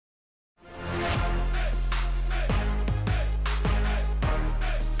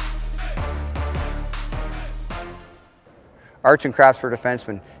Arts and crafts for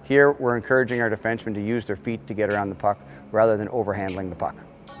defensemen. Here we're encouraging our defensemen to use their feet to get around the puck rather than overhandling the puck.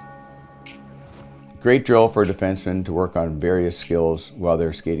 Great drill for a defenseman to work on various skills while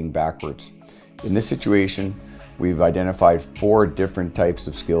they're skating backwards. In this situation, we've identified 4 different types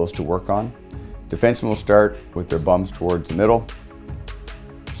of skills to work on. Defensemen will start with their bums towards the middle,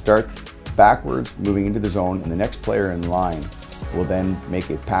 start backwards, moving into the zone, and the next player in line will then make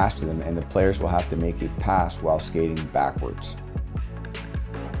a pass to them, and the players will have to make a pass while skating backwards.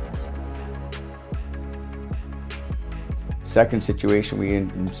 Second situation we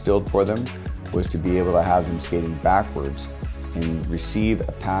instilled for them was to be able to have them skating backwards and receive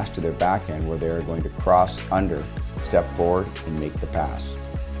a pass to their backhand where they're going to cross under, step forward, and make the pass.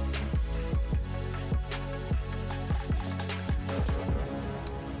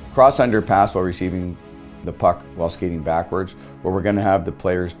 Cross under pass while receiving the puck while skating backwards. What we're going to have the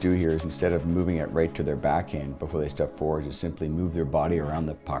players do here is, instead of moving it right to their backhand before they step forward, is simply move their body around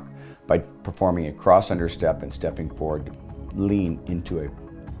the puck by performing a cross under step and stepping forward to lean into a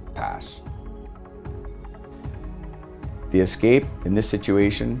pass. The escape in this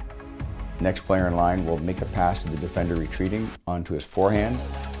situation, next player in line will make a pass to the defender retreating onto his forehand.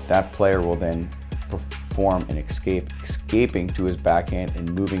 That player will then perform an escaping to his backhand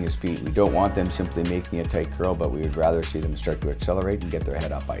and moving his feet. We don't want them simply making a tight curl, but we would rather see them start to accelerate and get their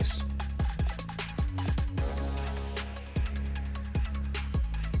head up ice.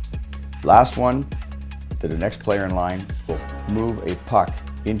 Last one, the next player in line will move a puck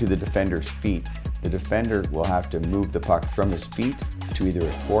into the defender's feet. The defender will have to move the puck from his feet to either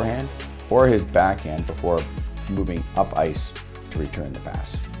his forehand or his backhand before moving up ice to return the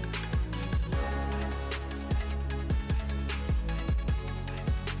pass.